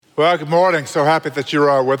Well, good morning. So happy that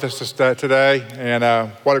you're with us today.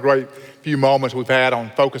 And what a great few moments we've had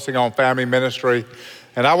on focusing on family ministry.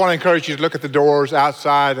 And I want to encourage you to look at the doors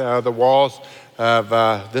outside the walls of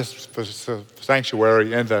this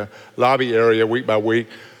sanctuary in the lobby area week by week.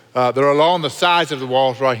 They're along the sides of the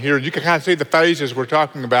walls right here. And you can kind of see the phases we're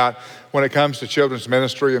talking about when it comes to children's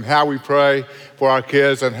ministry and how we pray for our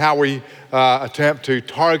kids and how we attempt to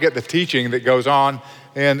target the teaching that goes on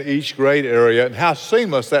in each grade area and how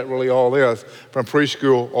seamless that really all is from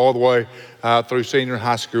preschool all the way through senior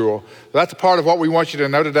high school. So that's a part of what we want you to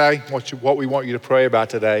know today, what we want you to pray about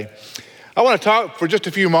today. I want to talk for just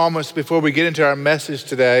a few moments before we get into our message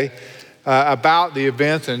today about the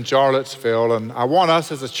events in Charlottesville. And I want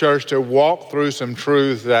us as a church to walk through some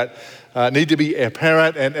truths that need to be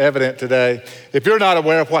apparent and evident today. If you're not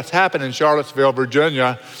aware of what's happened in Charlottesville,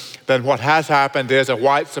 Virginia, then what has happened is a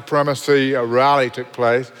white supremacy rally took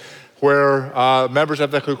place where members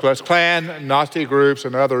of the Ku Klux Klan, Nazi groups,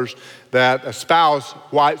 and others that espouse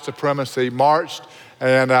white supremacy marched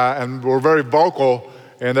and were very vocal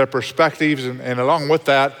in their perspectives. And along with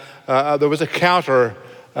that, there was a counter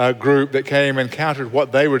group that came and countered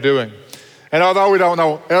what they were doing. And although we don't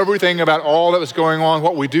know everything about all that was going on,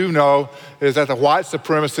 what we do know is that the white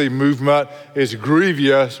supremacy movement is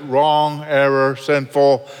grievous, wrong, error,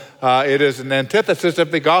 sinful. It is an antithesis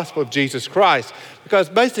of the gospel of Jesus Christ. Because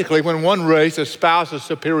basically when one race espouses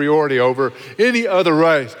superiority over any other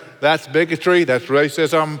race, that's bigotry, that's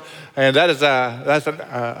racism, and that's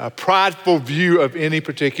a prideful view of any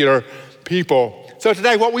particular people. So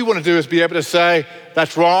today what we want to do is be able to say,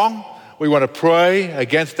 that's wrong. We want to pray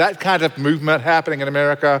against that kind of movement happening in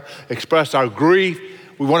America, express our grief.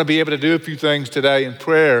 We want to be able to do a few things today in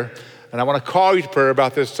prayer. And I want to call you to prayer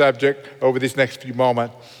about this subject over these next few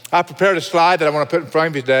moments. I prepared a slide that I want to put in front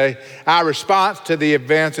of you today, our response to the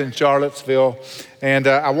events in Charlottesville. And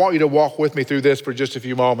I want you to walk with me through this for just a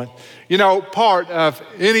few moments. You know, part of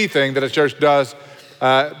anything that a church does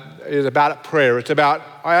is about prayer. It's about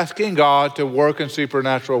asking God to work in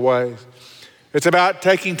supernatural ways. It's about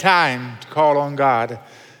taking time to call on God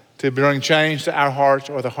to bring change to our hearts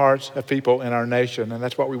or the hearts of people in our nation. And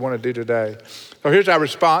that's what we want to do today. So here's our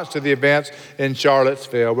response to the events in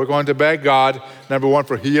Charlottesville. We're going to beg God, number one,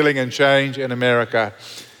 for healing and change in America.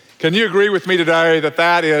 Can you agree with me today that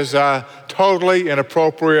that is totally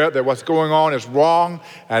inappropriate, that what's going on is wrong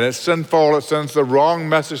and it's sinful? It sends the wrong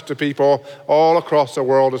message to people all across the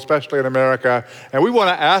world, especially in America. And we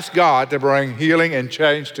want to ask God to bring healing and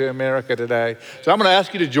change to America today. So I'm going to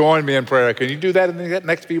ask you to join me in prayer. Can you do that in the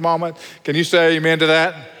next few moments? Can you say amen to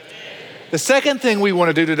that? The second thing we want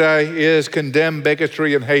to do today is condemn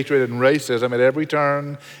bigotry and hatred and racism at every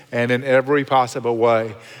turn and in every possible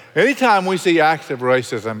way. Anytime we see acts of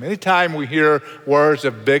racism, anytime we hear words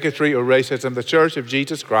of bigotry or racism, the Church of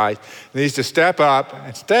Jesus Christ needs to step up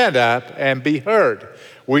and stand up and be heard.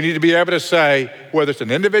 We need to be able to say, whether it's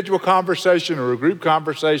an individual conversation or a group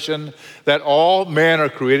conversation, that all men are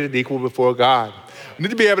created equal before God. We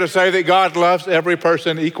need to be able to say that God loves every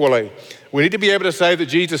person equally. We need to be able to say that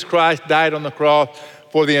Jesus Christ died on the cross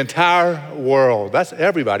for the entire world. That's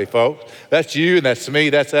everybody, folks. That's you, and that's me,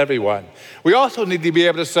 that's everyone. We also need to be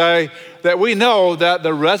able to say that we know that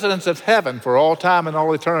the residents of heaven for all time and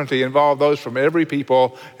all eternity involve those from every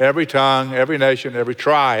people, every tongue, every nation, every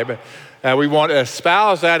tribe. And we want to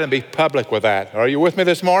espouse that and be public with that. Are you with me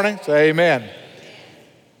this morning? Say amen.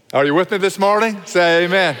 Are you with me this morning? Say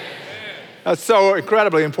amen. That's so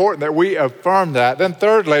incredibly important that we affirm that. Then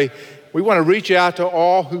thirdly, we want to reach out to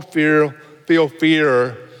all who feel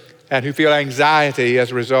fear and who feel anxiety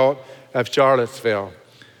as a result of Charlottesville.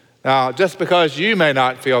 Now, just because you may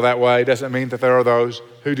not feel that way doesn't mean that there are those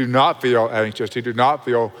who do not feel anxious, who do not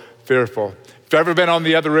feel fearful. If you've ever been on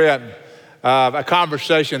the other end of a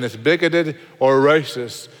conversation that's bigoted or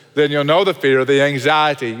racist, then you'll know the fear, the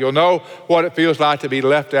anxiety. You'll know what it feels like to be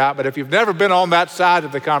left out. But if you've never been on that side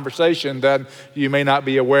of the conversation, then you may not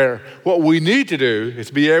be aware. What we need to do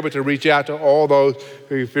is be able to reach out to all those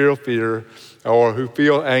who feel fear or who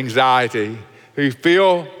feel anxiety, who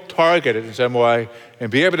feel targeted in some way,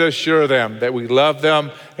 and be able to assure them that we love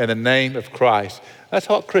them in the name of Christ. That's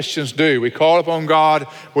what Christians do. We call upon God.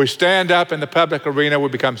 We stand up in the public arena. We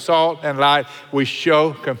become salt and light. We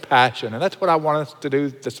show compassion. And that's what I want us to do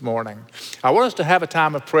this morning. I want us to have a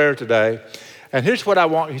time of prayer today. And here's what I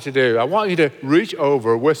want you to do. I want you to reach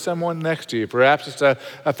over with someone next to you. Perhaps it's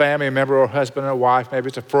a family member or husband or wife. Maybe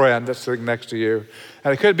it's a friend that's sitting next to you.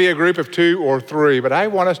 And it could be a group of 2 or 3. But I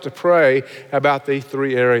want us to pray about these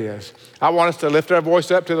 3 areas. I want us to lift our voice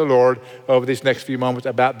up to the Lord over these next few moments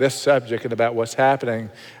about this subject and about what's happening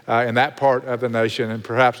in that part of the nation and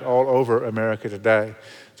perhaps all over America today.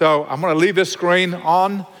 So I'm going to leave this screen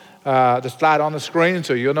on, the slide on the screen,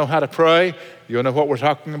 so you'll know how to pray. You'll know what we're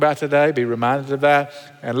talking about today. Be reminded of that.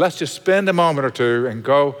 And let's just spend a moment or two and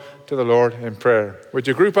go to the Lord in prayer. Would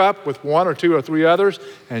you group up with one or two or three others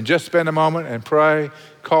and just spend a moment and pray,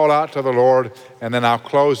 call out to the Lord, and then I'll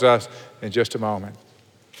close us in just a moment.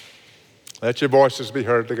 Let your voices be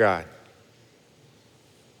heard to God.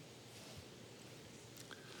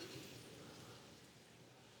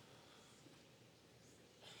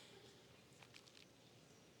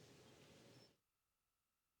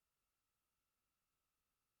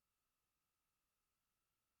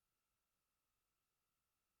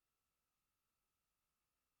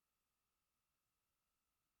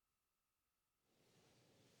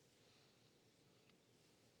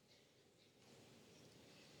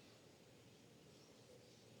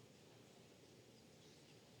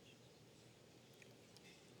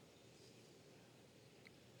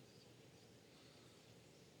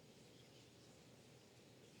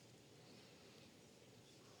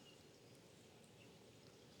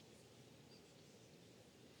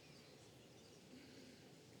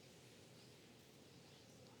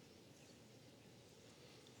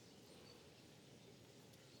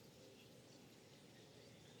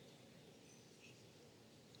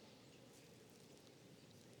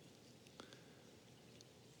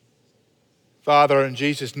 Father, in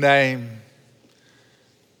Jesus' name,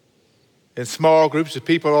 in small groups of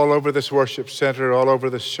people all over this worship center, all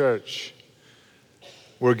over this church,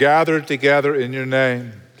 we're gathered together in your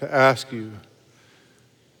name to ask you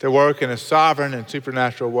to work in a sovereign and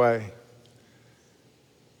supernatural way.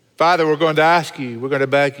 Father, we're going to ask you, we're going to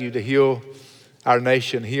beg you to heal our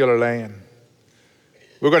nation, heal our land.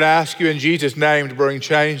 We're going to ask you in Jesus' name to bring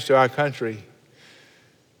change to our country.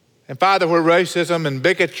 And Father, where racism and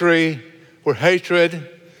bigotry, where hatred,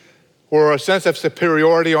 where a sense of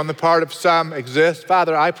superiority on the part of some exists,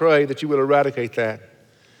 Father, I pray that you will eradicate that.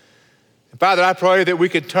 And Father, I pray that we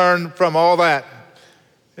could turn from all that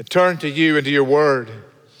and turn to you and to your word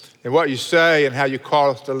and what you say and how you call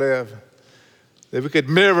us to live. That we could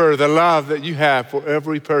mirror the love that you have for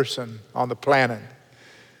every person on the planet.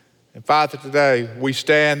 And Father, today we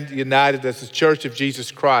stand united as the Church of Jesus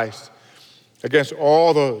Christ against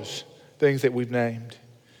all those things that we've named.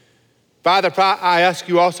 Father, I ask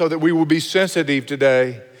you also that we will be sensitive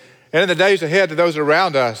today and in the days ahead to those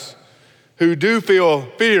around us who do feel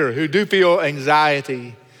fear, who do feel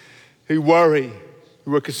anxiety, who worry,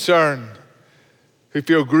 who are concerned, who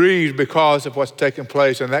feel grieved because of what's taken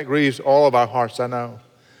place, and that grieves all of our hearts, I know.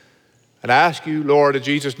 And I ask you, Lord, in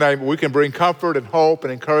Jesus' name, we can bring comfort and hope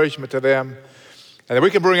and encouragement to them, and that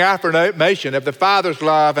we can bring affirmation of the Father's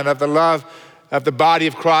love and of the love of the body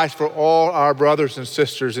of Christ for all our brothers and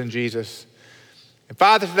sisters in Jesus. And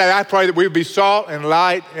Father, today I pray that we would be salt and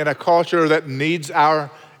light in a culture that needs our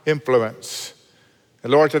influence.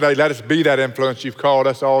 And Lord, today let us be that influence you've called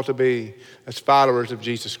us all to be as followers of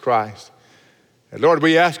Jesus Christ. And Lord,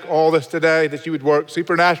 we ask all this today that you would work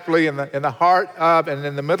supernaturally in the heart of and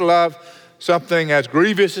in the middle of something as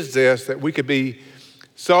grievous as this, that we could be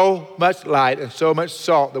so much light and so much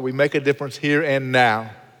salt that we make a difference here and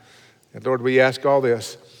now. And Lord, we ask all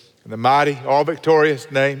this in the mighty,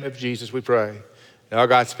 all-victorious name of Jesus, we pray. And all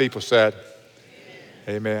God's people said,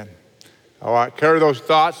 amen. All right, carry those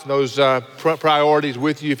thoughts, those priorities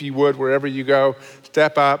with you if you would, wherever you go.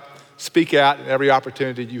 Step up, speak out in every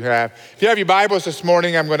opportunity you have. If you have your Bibles this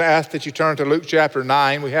morning, I'm going to ask that you turn to Luke chapter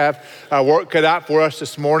 9. We have work cut out for us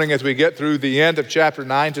this morning as we get through the end of chapter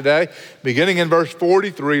 9 today, beginning in verse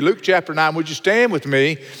 43. Luke chapter 9, would you stand with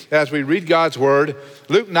me as we read God's word?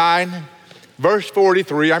 Luke 9, verse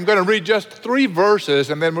 43. I'm going to read just 3 verses,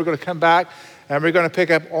 and then we're going to come back and we're going to pick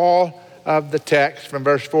up all of the text from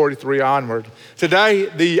verse 43 onward. Today,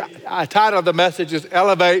 the title of the message is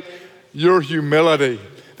Elevate Your Humility.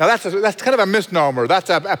 Now that's kind of a misnomer. That's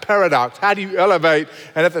a paradox. How do you elevate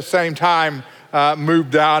and at the same time move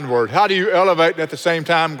downward? How do you elevate and at the same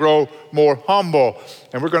time grow more humble?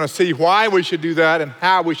 And we're going to see why we should do that and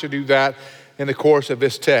how we should do that in the course of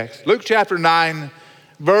this text. Luke chapter 9,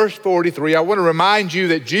 verse 43. I want to remind you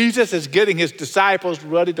that Jesus is getting his disciples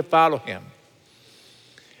ready to follow him.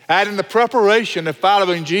 And in the preparation of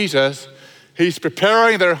following Jesus, he's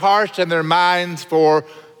preparing their hearts and their minds for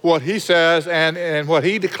what he says and what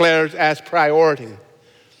he declares as priority.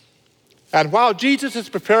 And while Jesus is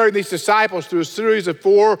preparing these disciples through a series of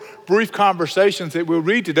 4 brief conversations that we'll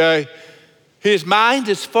read today, his mind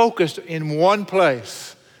is focused in one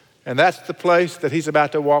place, and that's the place that he's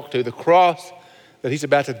about to walk to, the cross that he's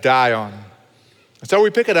about to die on. And so we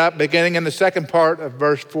pick it up beginning in the second part of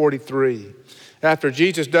verse 43. After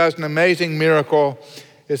Jesus does an amazing miracle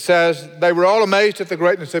It says, they were all amazed at the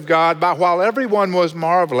greatness of God, but while everyone was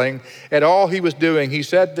marveling at all he was doing, he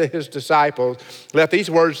said to his disciples, let these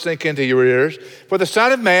words sink into your ears, for the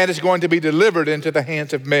Son of Man is going to be delivered into the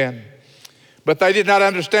hands of men. But they did not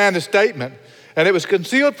understand the statement, and it was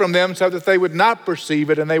concealed from them so that they would not perceive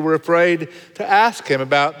it, and they were afraid to ask him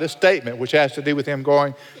about this statement, which has to do with him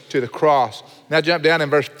going to the cross. Now jump down in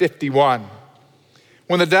verse 51.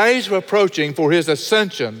 When the days were approaching for his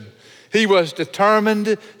ascension, he was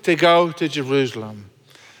determined to go to Jerusalem.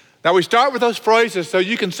 Now we start with those phrases so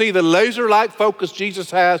you can see the laser-like focus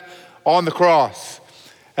Jesus has on the cross.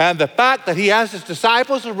 And the fact that he has his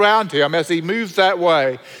disciples around him as he moves that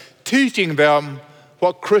way, teaching them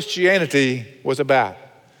what Christianity was about.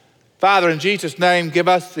 Father, in Jesus' name, give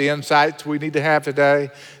us the insights we need to have today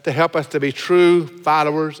to help us to be true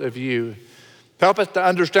followers of you. Help us to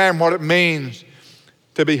understand what it means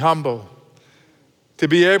to be humble, to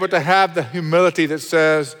be able to have the humility that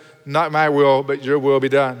says, not my will, but your will be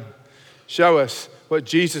done. Show us what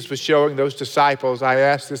Jesus was showing those disciples. I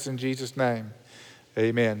ask this in Jesus' name.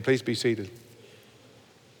 Amen. Please be seated.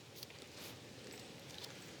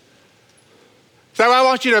 So I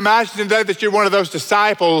want you to imagine today that you're one of those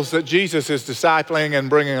disciples that Jesus is discipling and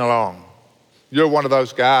bringing along. You're one of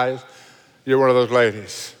those guys. You're one of those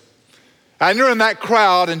ladies. And you're in that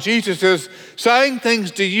crowd, and Jesus is saying things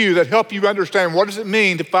to you that help you understand what does it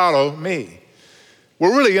mean to follow me.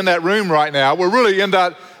 We're really in that room right now. We're really in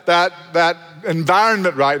that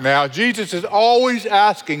environment right now. Jesus is always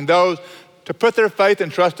asking those to put their faith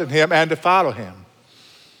and trust in him and to follow him.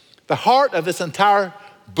 The heart of this entire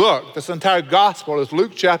book, this entire gospel, is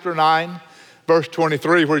Luke chapter 9, verse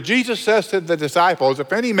 23, where Jesus says to the disciples,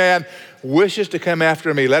 if any man wishes to come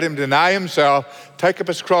after me, let him deny himself, take up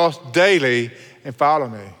his cross daily, and follow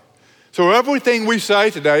me. So everything we say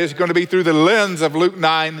today is going to be through the lens of Luke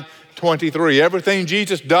 9:23. Everything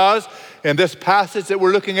Jesus does in this passage that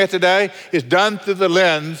we're looking at today is done through the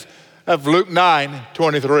lens of Luke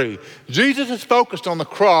 9:23. Jesus is focused on the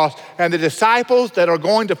cross and the disciples that are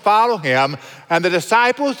going to follow him and the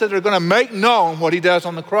disciples that are going to make known what he does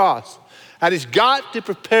on the cross. And he's got to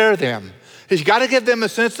prepare them. He's got to give them a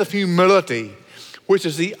sense of humility, which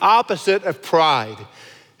is the opposite of pride.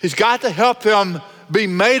 He's got to help them be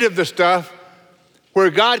made of the stuff where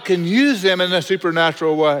God can use them in a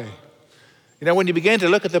supernatural way. You know, when you begin to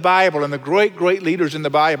look at the Bible and the great, great leaders in the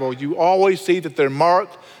Bible, you always see that they're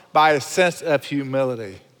marked by a sense of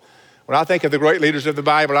humility. When I think of the great leaders of the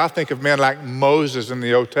Bible, I think of men like Moses in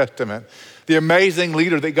the Old Testament, the amazing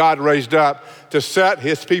leader that God raised up to set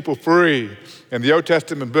his people free in the Old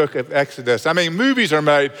Testament book of Exodus. I mean, movies are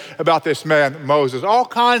made about this man, Moses. All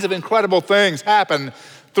kinds of incredible things happen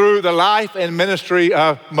through the life and ministry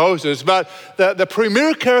of Moses. But the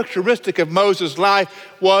premier characteristic of Moses' life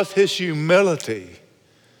was his humility.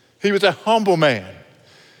 He was a humble man.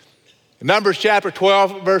 In Numbers chapter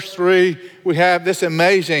 12, verse 3, we have this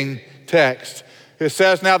amazing text. It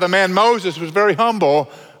says, now the man Moses was very humble,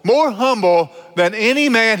 more humble than any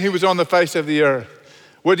man who was on the face of the earth.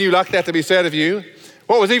 Wouldn't you like that to be said of you?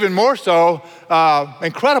 What was even more so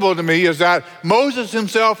incredible to me is that Moses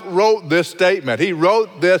himself wrote this statement. He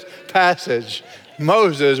wrote this passage.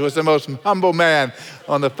 Moses was the most humble man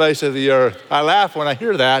on the face of the earth. I laugh when I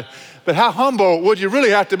hear that. But how humble would you really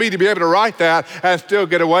have to be able to write that and still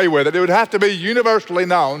get away with it? It would have to be universally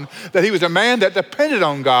known that he was a man that depended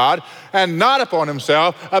on God and not upon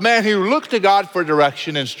himself, a man who looked to God for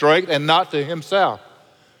direction and strength and not to himself.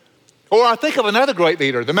 Or I think of another great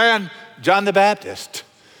leader, the man John the Baptist.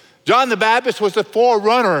 John the Baptist was the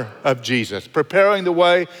forerunner of Jesus, preparing the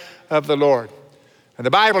way of the Lord. And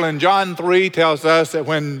the Bible in John 3 tells us that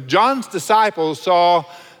when John's disciples saw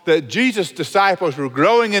that Jesus' disciples were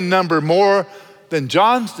growing in number more than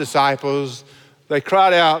John's disciples, they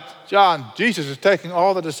cried out, John, Jesus is taking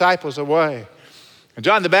all the disciples away. And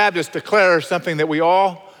John the Baptist declares something that we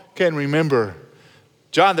all can remember.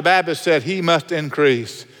 John the Baptist said, he must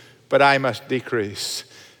increase, but I must decrease.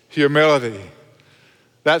 Humility.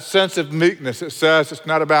 That sense of meekness that says it's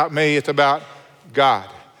not about me, it's about God.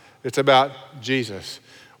 It's about Jesus.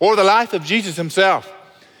 Or the life of Jesus himself.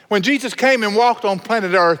 When Jesus came and walked on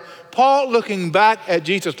planet Earth, Paul, looking back at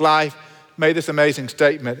Jesus' life, made this amazing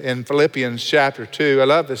statement in Philippians chapter 2. I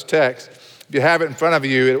love this text. If you have it in front of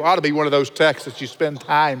you, it ought to be one of those texts that you spend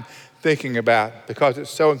time thinking about because it's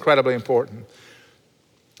so incredibly important.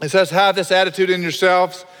 It says, have this attitude in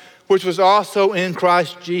yourselves, which was also in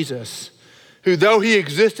Christ Jesus, who though he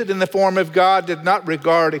existed in the form of God, did not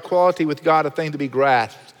regard equality with God a thing to be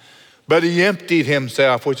grasped, but he emptied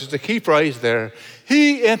himself, which is the key phrase there.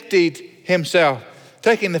 He emptied himself,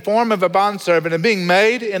 taking the form of a bondservant and being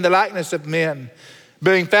made in the likeness of men.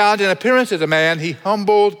 Being found in appearance as a man, he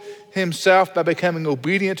humbled himself by becoming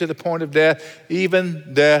obedient to the point of death,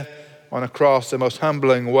 even death on a cross, the most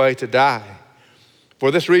humbling way to die. For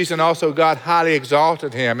this reason also God highly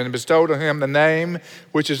exalted him and bestowed on him the name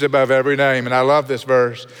which is above every name. And I love this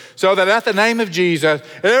verse. So that at the name of Jesus,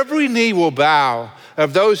 every knee will bow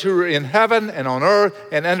of those who are in heaven and on earth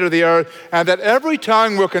and under the earth, and that every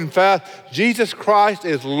tongue will confess Jesus Christ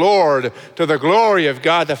is Lord to the glory of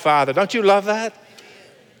God the Father. Don't you love that?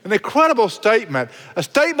 An incredible statement, a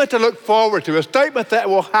statement to look forward to, a statement that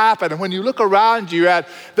will happen. And when you look around you at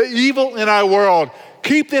the evil in our world,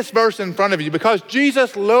 keep this verse in front of you, because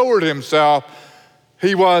Jesus lowered himself.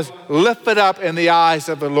 He was lifted up in the eyes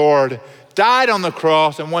of the Lord, died on the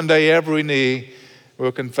cross, and one day every knee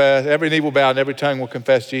will confess, every knee will bow and every tongue will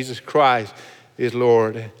confess Jesus Christ is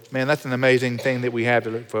Lord. Man, that's an amazing thing that we have to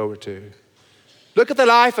look forward to. Look at the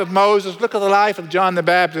life of Moses. Look at the life of John the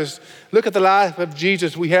Baptist. Look at the life of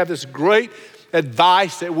Jesus. We have this great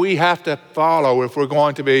advice that we have to follow if we're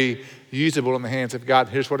going to be usable in the hands of God.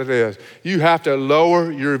 Here's what it is. You have to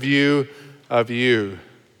lower your view of you.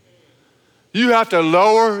 You have to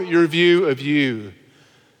lower your view of you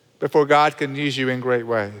before God can use you in great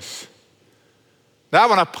ways. Now I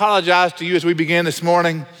want to apologize to you as we begin this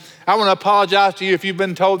morning. I want to apologize to you if you've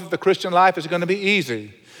been told that the Christian life is going to be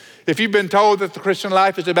easy. If you've been told that the Christian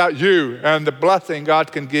life is about you and the blessing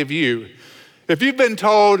God can give you. If you've been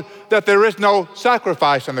told that there is no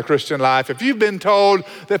sacrifice in the Christian life, if you've been told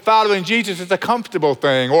that following Jesus is a comfortable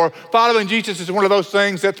thing, or following Jesus is one of those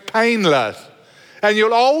things that's painless, and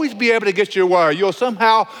you'll always be able to get your way, you'll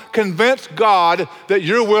somehow convince God that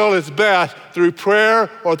your will is best through prayer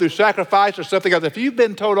or through sacrifice or something else. If you've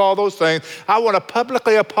been told all those things, I want to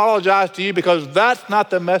publicly apologize to you, because that's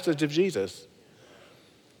not the message of Jesus.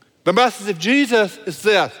 The message of Jesus is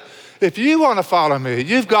this: if you want to follow me,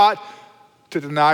 you've got to deny